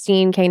Passion.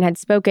 Christine Kane had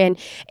spoken,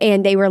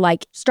 and they were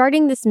like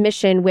starting this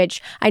mission,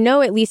 which I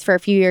know at least for a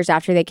few years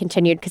after they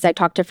continued, because I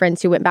talked to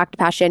friends who went back to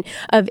Passion,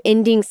 of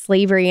ending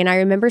slavery. And I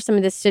remember some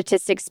of the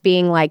statistics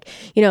being like,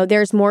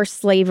 there's more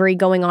slavery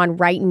going on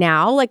right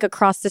now, like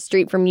across the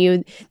street from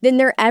you, than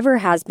there ever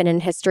has been in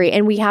history.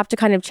 And we have to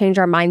kind of change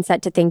our mindset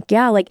to think,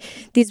 like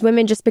these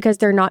women, just because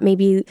they're not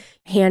maybe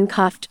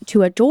handcuffed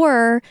to a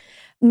door,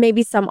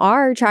 maybe some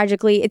are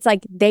tragically, it's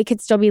like they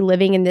could still be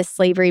living in this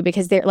slavery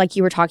because they're, like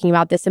you were talking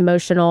about, this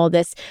emotional,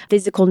 this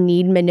physical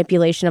need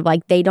manipulation of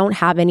like, they don't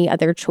have any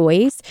other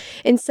choice.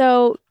 And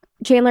so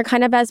Chandler,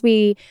 kind of as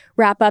we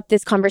wrap up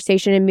this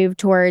conversation and move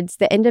towards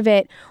the end of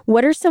it,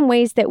 what are some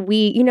ways that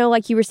we,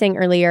 like you were saying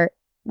earlier,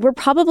 we're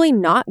probably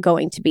not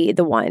going to be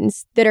the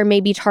ones that are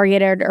maybe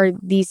targeted, or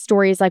these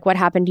stories like what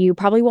happened to you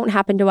probably won't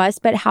happen to us,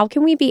 but how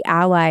can we be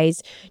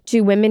allies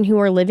to women who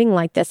are living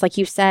like this, like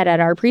you said,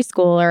 at our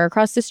preschool or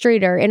across the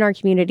street or in our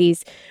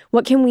communities?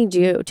 What can we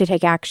do to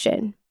take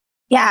action?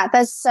 Yeah,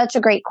 that's such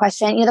a great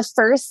question. The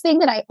first thing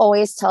that I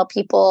always tell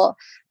people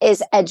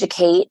is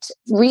educate,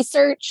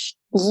 research,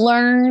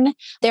 learn.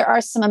 There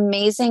are some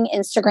amazing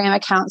Instagram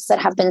accounts that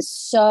have been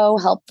so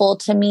helpful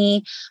to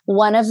me.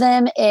 One of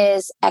them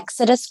is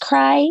Exodus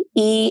Cry,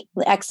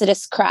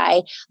 Exodus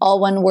Cry, all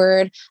one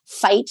word,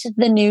 Fight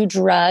the New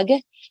Drug,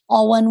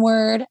 all one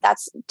word.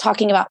 That's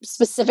talking about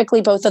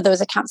specifically, both of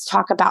those accounts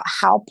talk about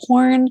how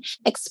porn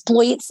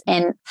exploits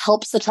and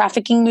helps the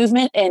trafficking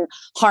movement and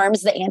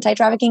harms the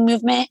anti-trafficking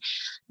movement.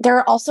 There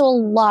are also a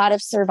lot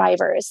of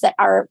survivors that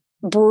are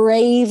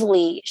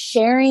bravely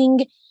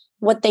sharing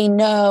what they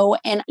know.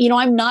 And,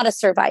 I'm not a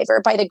survivor.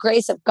 By the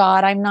grace of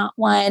God, I'm not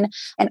one.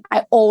 And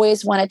I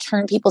always want to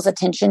turn people's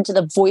attention to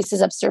the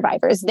voices of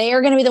survivors. They are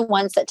going to be the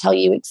ones that tell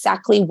you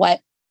exactly what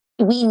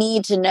we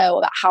need to know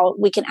about how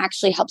we can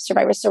actually help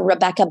survivors. So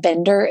Rebecca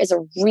Bender is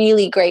a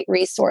really great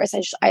resource.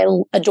 I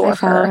adore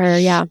her.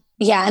 Yeah.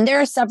 Yeah. And there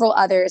are several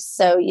others.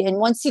 So, and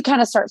once you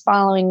kind of start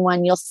following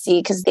one, you'll see,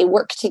 because they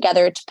work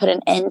together to put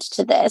an end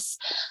to this.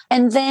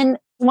 And then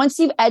once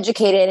you've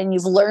educated and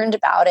you've learned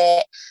about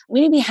it, we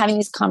need to be having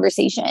these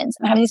conversations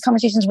and having these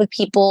conversations with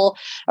people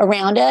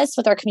around us,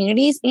 with our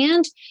communities.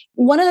 And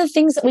one of the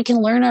things that we can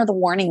learn are the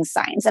warning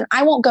signs. And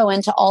I won't go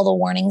into all the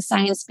warning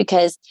signs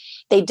because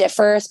they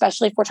differ,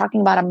 especially if we're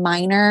talking about a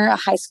minor, a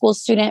high school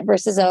student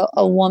versus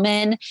a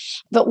woman.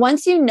 But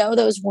once you know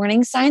those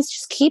warning signs,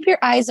 just keep your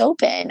eyes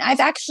open. I've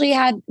actually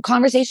had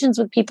conversations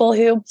with people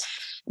who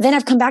then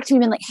have come back to me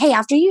and been like, hey,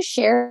 after you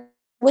share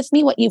with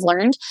me what you've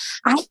learned,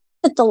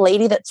 that the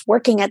lady that's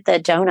working at the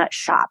donut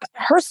shop,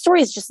 her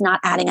story is just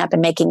not adding up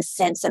and making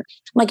sense. And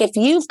I'm like, if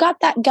you've got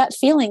that gut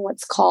feeling,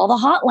 let's call the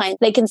hotline.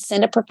 They can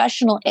send a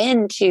professional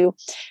in to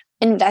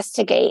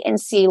investigate and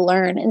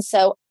learn. And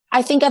so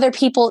I think other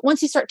people,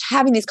 once you start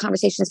having these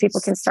conversations,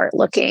 people can start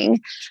looking.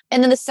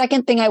 And then the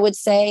second thing I would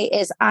say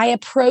is I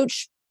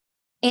approach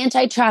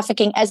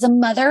anti-trafficking, as a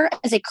mother,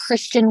 as a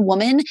Christian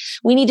woman,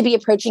 we need to be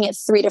approaching it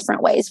three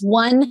different ways.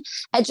 One,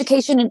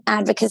 education and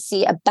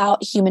advocacy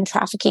about human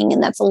trafficking.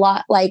 And that's a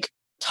lot like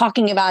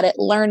talking about it,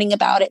 learning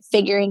about it,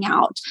 figuring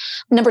out.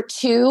 Number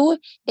two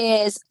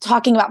is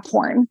talking about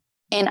porn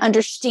and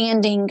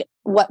understanding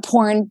what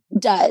porn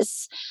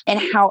does and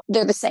how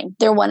they're the same.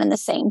 They're one and the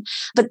same.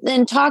 But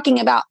then talking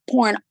about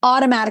porn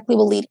automatically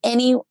will lead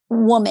any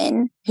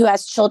woman who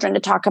has children to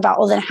talk about,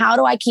 well, then how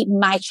do I keep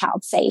my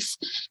child safe?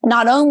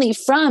 Not only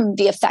from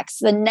the effects,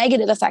 the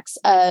negative effects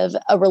of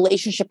a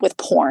relationship with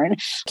porn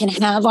can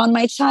have on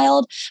my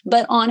child,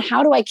 but on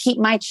how do I keep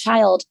my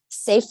child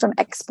safe from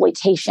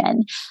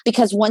exploitation?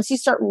 Because once you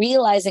start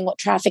realizing what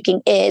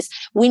trafficking is,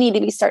 we need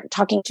to start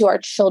talking to our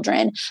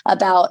children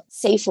about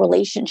safe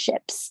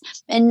relationships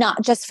and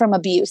not just from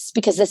abuse,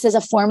 because this is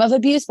a form of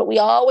abuse, but we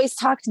always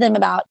talk to them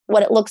about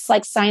what it looks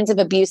like, signs of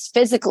abuse,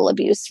 physical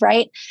abuse,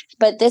 right?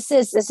 But this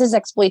is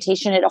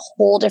exploitation at a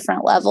whole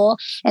different level.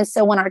 And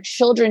so when our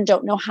children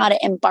don't know how to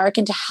embark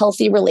into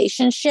healthy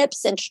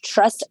relationships and to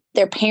trust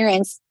their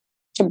parents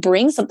to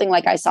bring something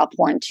like I saw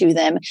porn to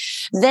them,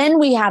 then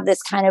we have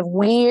this kind of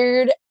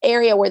weird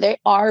area where they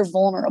are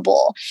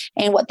vulnerable,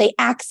 and what they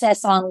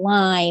access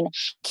online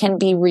can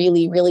be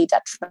really, really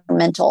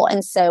detrimental.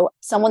 And so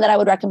someone that I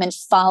would recommend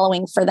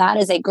following for that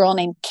is a girl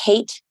named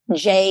Kate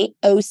J.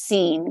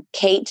 Oseen.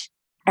 Kate,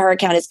 her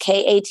account is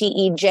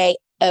KateJoseen.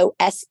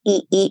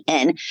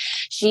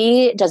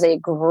 She does a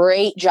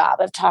great job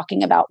of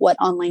talking about what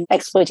online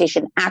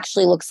exploitation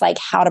actually looks like,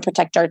 how to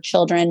protect our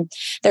children.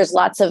 There's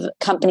lots of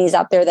companies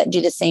out there that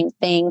do the same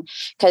thing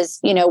because,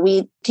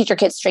 we teach our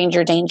kids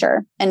stranger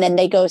danger, and then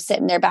they go sit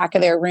in their back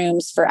of their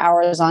rooms for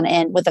hours on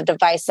end with a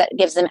device that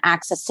gives them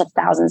access to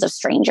thousands of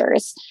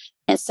strangers.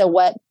 And so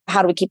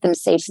how do we keep them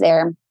safe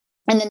there?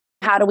 And then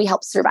how do we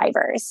help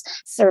survivors?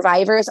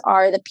 Survivors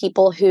are the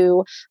people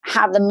who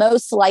have the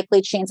most likely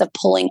chance of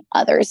pulling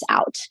others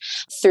out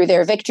through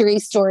their victory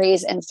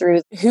stories and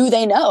through who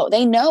they know.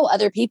 They know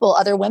other people,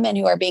 other women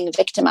who are being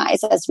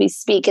victimized as we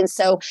speak. And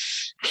so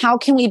how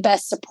can we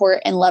best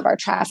support and love our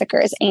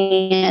traffickers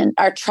and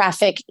our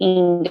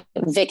trafficking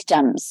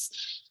victims?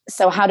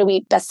 So how do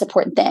we best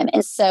support them?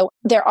 And so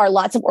there are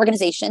lots of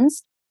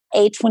organizations.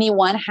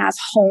 A21 has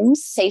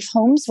homes, safe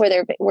homes,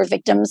 where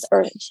victims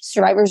or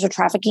survivors of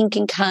trafficking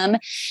can come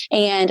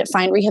and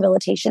find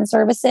rehabilitation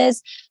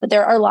services. But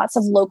there are lots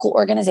of local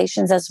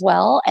organizations as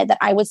well that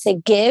I would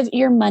say give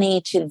your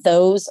money to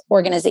those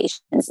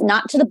organizations,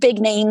 not to the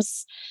big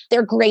names.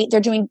 They're great. They're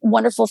doing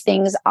wonderful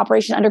things.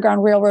 Operation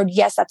Underground Railroad,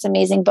 yes, that's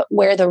amazing. But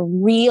where the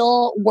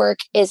real work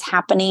is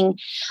happening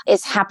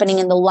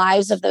in the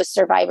lives of those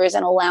survivors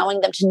and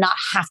allowing them to not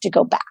have to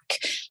go back.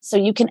 So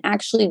you can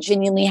actually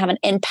genuinely have an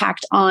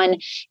impact on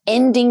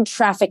ending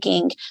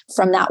trafficking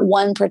from that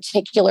one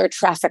particular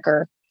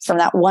trafficker, from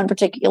that one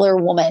particular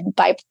woman,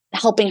 by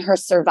helping her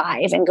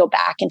survive and go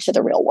back into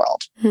the real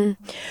world.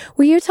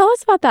 Will you tell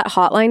us about that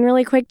hotline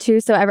really quick too?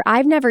 So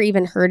I've never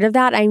even heard of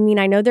that. I mean,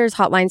 I know there's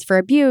hotlines for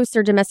abuse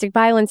or domestic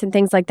violence and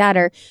things like that,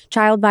 or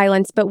child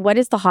violence, but what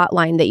is the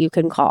hotline that you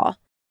can call?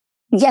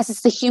 Yes,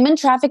 it's the Human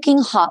Trafficking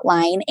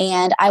Hotline,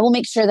 and I will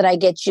make sure that I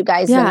get you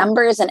guys the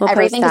numbers and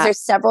everything, because there's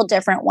several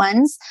different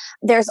ones.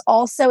 There's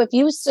also, if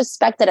you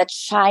suspect that a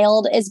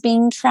child is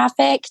being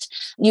trafficked,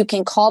 you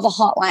can call the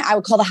hotline. I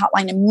would call the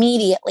hotline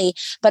immediately,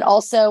 but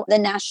also the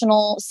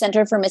National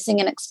Center for Missing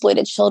and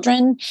Exploited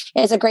Children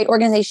is a great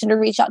organization to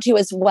reach out to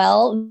as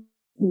well.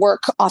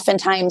 Work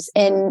oftentimes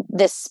in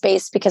this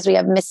space because we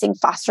have missing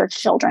foster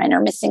children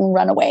or missing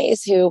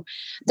runaways who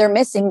they're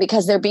missing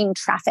because they're being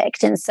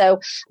trafficked. And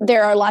so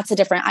there are lots of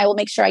different, I will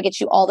make sure I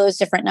get you all those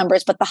different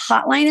numbers, but the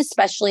hotline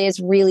especially is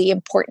really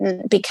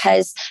important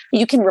because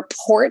you can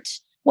report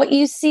what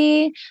you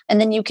see. And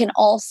then you can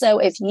also,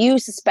 if you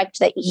suspect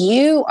that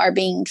you are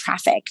being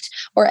trafficked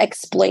or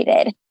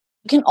exploited,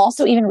 you can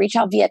also even reach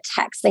out via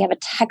text. They have a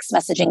text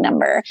messaging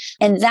number,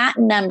 and that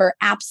number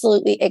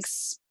absolutely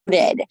exploded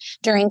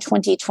during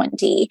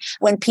 2020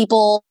 when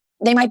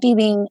they might be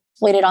being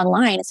exploited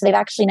online. So they've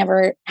actually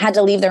never had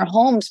to leave their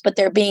homes, but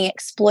they're being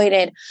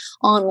exploited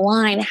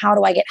online. How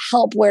do I get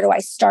help? Where do I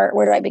start?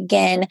 Where do I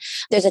begin?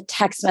 There's a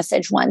text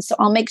message one. So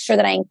I'll make sure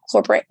that I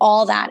incorporate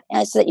all that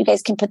so that you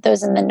guys can put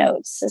those in the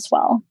notes as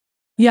well.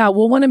 Yeah,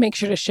 we'll want to make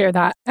sure to share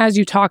that. As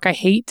you talk, I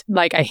hate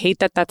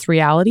that that's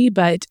reality.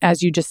 But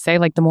as you just say,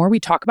 the more we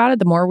talk about it,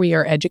 the more we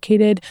are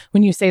educated.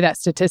 When you say that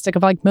statistic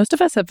of most of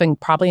us have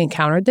probably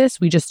encountered this,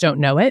 we just don't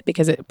know it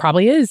because it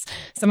probably is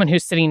someone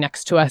who's sitting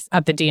next to us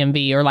at the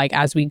DMV or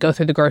as we go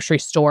through the grocery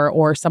store,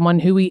 or someone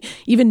who we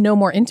even know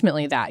more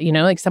intimately that,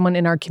 someone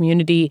in our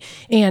community.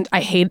 And I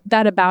hate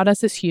that about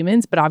us as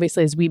humans. But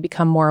obviously, as we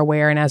become more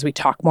aware and as we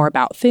talk more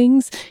about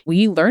things,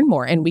 we learn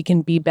more and we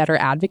can be better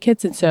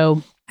advocates. And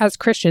so as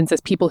Christians,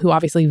 as people who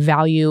obviously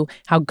value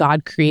how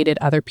God created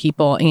other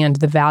people and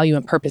the value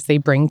and purpose they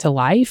bring to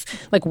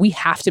life, like we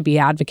have to be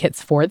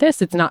advocates for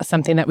this. It's not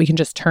something that we can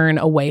just turn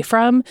away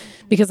from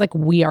because like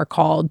we are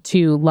called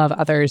to love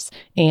others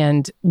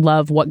and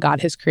love what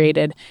God has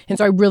created. And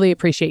so I really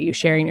appreciate you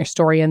sharing your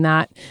story in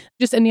that.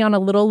 Just ending on a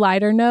little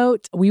lighter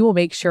note, we will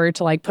make sure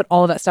to like put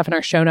all of that stuff in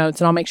our show notes,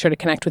 and I'll make sure to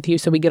connect with you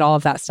so we get all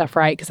of that stuff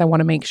right, because I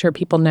want to make sure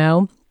people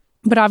know.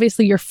 But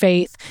obviously your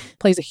faith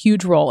plays a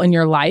huge role in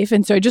your life.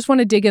 And so I just want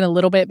to dig in a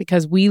little bit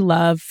because we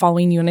love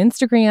following you on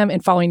Instagram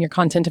and following your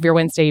content of your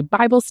Wednesday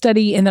Bible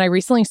study. And then I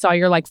recently saw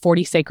your like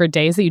 40 sacred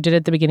days that you did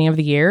at the beginning of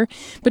the year.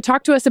 But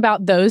talk to us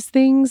about those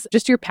things,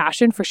 just your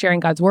passion for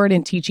sharing God's word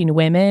and teaching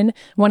women.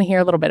 I want to hear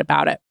a little bit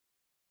about it.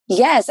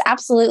 Yes,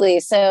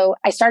 absolutely. So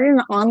I started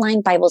an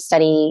online Bible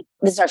study.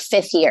 This is our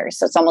 5th year.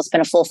 So it's almost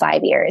been a full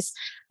 5 years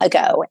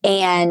ago.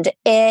 And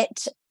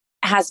it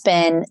has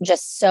been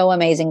just so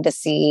amazing to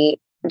see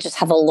just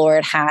how the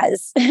Lord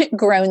has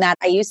grown that.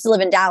 I used to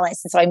live in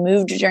Dallas. And so I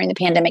moved during the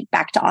pandemic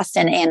back to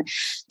Austin, and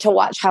to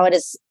watch how it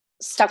is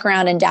stuck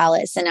around in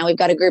Dallas. And now we've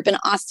got a group in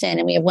Austin,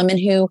 and we have women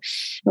who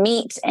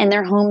meet in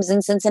their homes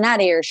in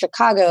Cincinnati or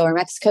Chicago or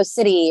Mexico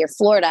City or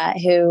Florida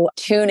who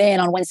tune in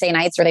on Wednesday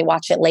nights, or they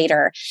watch it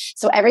later.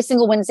 So every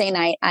single Wednesday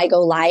night I go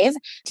live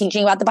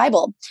teaching about the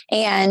Bible.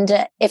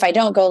 And if I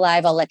don't go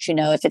live, I'll let you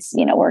know if it's,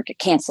 we're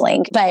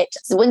canceling. But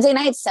Wednesday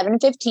nights,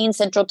 7:15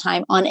 Central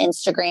Time on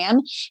Instagram.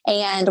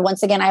 And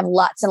once again, I have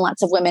lots and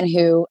lots of women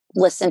who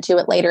listen to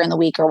it later in the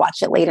week or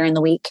watch it later in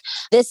the week.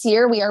 This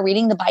year, we are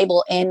reading the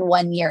Bible in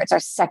 1 year. It's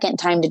our second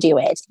time to do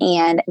it.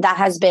 And that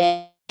has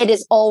been, it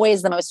is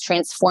always the most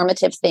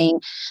transformative thing.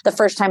 The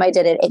first time I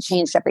did it, it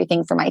changed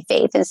everything for my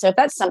faith. And so if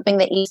that's something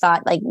that you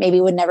thought like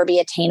maybe would never be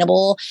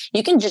attainable,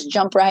 you can just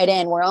jump right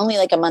in. We're only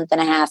like a month and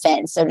a half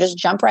in. So just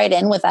jump right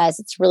in with us.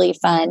 It's really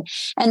fun.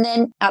 And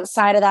then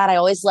outside of that, I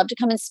always love to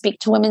come and speak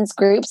to women's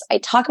groups. I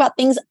talk about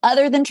things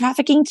other than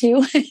trafficking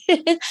too.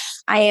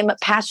 I am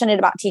passionate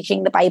about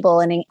teaching the Bible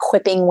and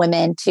equipping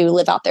women to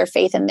live out their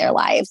faith in their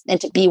lives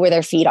and to be where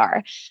their feet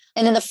are.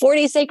 And then the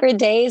 40 sacred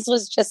days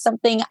was just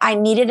something I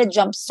needed a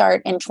jump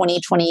start in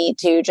 2020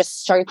 to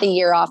just start the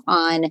year off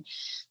on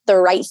the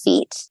right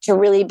feet, to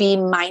really be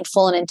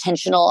mindful and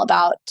intentional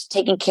about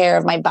taking care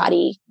of my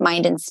body,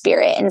 mind, and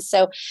spirit. And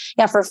so,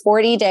 for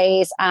 40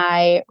 days,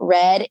 I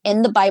read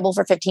in the Bible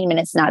for 15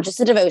 minutes, not just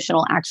a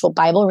devotional, actual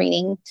Bible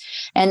reading.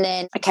 And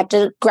then I kept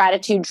a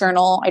gratitude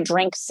journal. I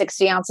drank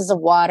 60 ounces of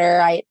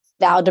water. I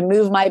vowed to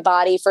move my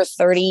body for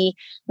 30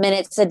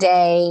 minutes a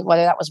day,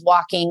 whether that was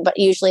walking, but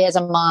usually as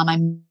a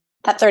mom,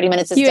 that 30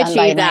 minutes is done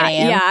by 9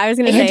 a.m. Yeah, I was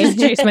going to say. Just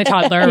chase my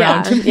toddler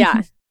around.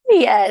 Yeah.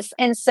 Yes.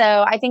 And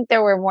so I think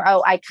there were more,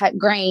 I cut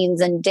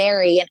grains and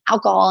dairy and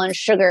alcohol and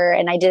sugar.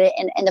 And I did it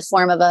in the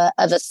form of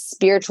a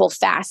spiritual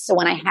fast. So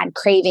when I had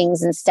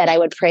cravings, instead, I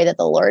would pray that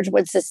the Lord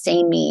would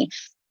sustain me.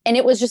 And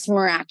it was just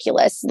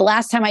miraculous. The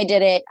last time I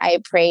did it, I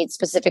prayed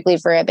specifically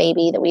for a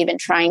baby that we'd been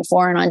trying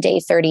for. And on day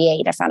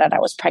 38, I found out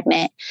I was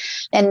pregnant.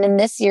 And then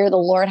this year, the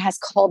Lord has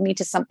called me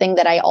to something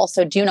that I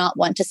also do not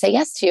want to say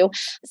yes to.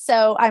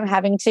 So I'm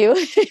having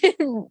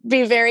to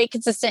be very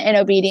consistent in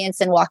obedience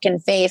and walk in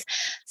faith.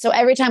 So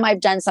every time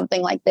I've done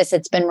something like this,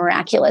 it's been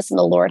miraculous. And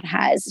the Lord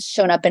has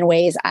shown up in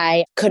ways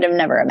I could have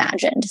never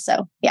imagined.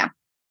 So, yeah.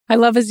 I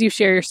love as you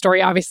share your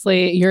story,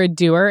 obviously you're a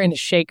doer and a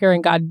shaker,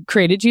 and God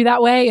created you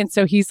that way. And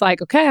so he's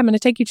like, okay, I'm going to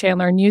take you,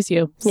 Chandler, and use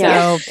you.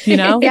 Yeah. So,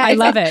 I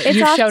love it. It's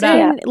You've often, showed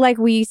up. like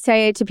we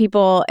say to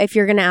people, if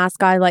you're going to ask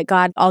God, like,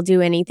 God, I'll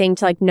do anything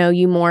to like know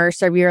you more,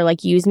 serve you, or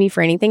like use me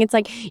for anything. It's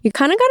like, you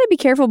kind of got to be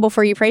careful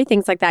before you pray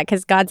things like that,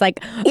 because God's like,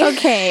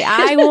 okay,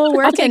 I will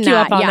work in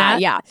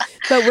that. Yeah.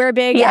 But we're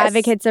big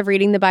advocates of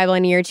reading the Bible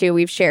in a year too.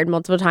 We've shared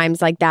multiple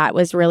times, like that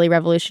was really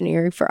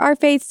revolutionary for our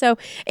faith. So,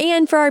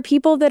 and for our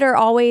people that are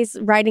always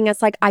writing us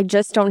like, I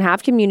just don't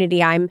have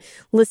community. I'm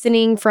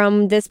listening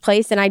from this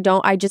place and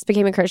I just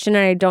became a Christian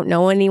and I don't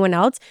know anyone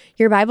else.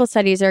 Your Bible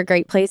studies are a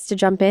great place to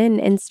jump in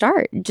and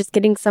start just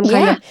getting some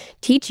kind of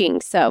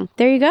teaching. So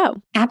there you go.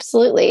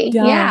 Absolutely.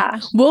 Yeah.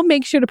 We'll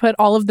make sure to put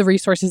all of the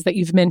resources that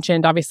you've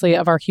mentioned, obviously,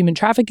 of our human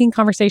trafficking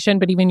conversation,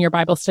 but even your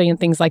Bible study and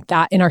things like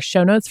that in our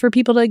show notes for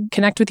people to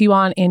connect with you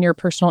on, and your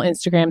personal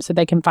Instagram so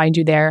they can find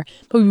you there.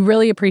 But we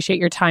really appreciate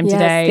your time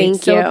today.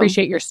 Thank you.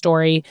 Appreciate your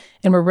story.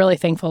 And we're really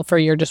thankful for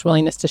your just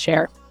willingness to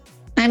share.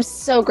 I'm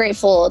so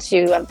grateful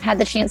to have had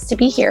the chance to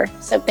be here.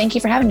 So thank you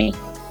for having me.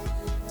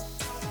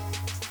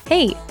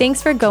 Hey,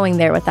 thanks for going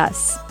there with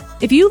us.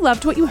 If you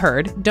loved what you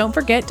heard, don't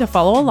forget to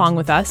follow along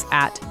with us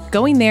at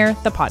Going There,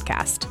 the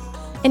podcast.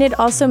 And it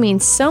also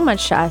means so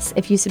much to us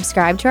if you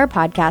subscribe to our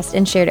podcast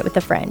and shared it with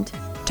a friend.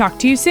 Talk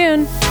to you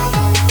soon.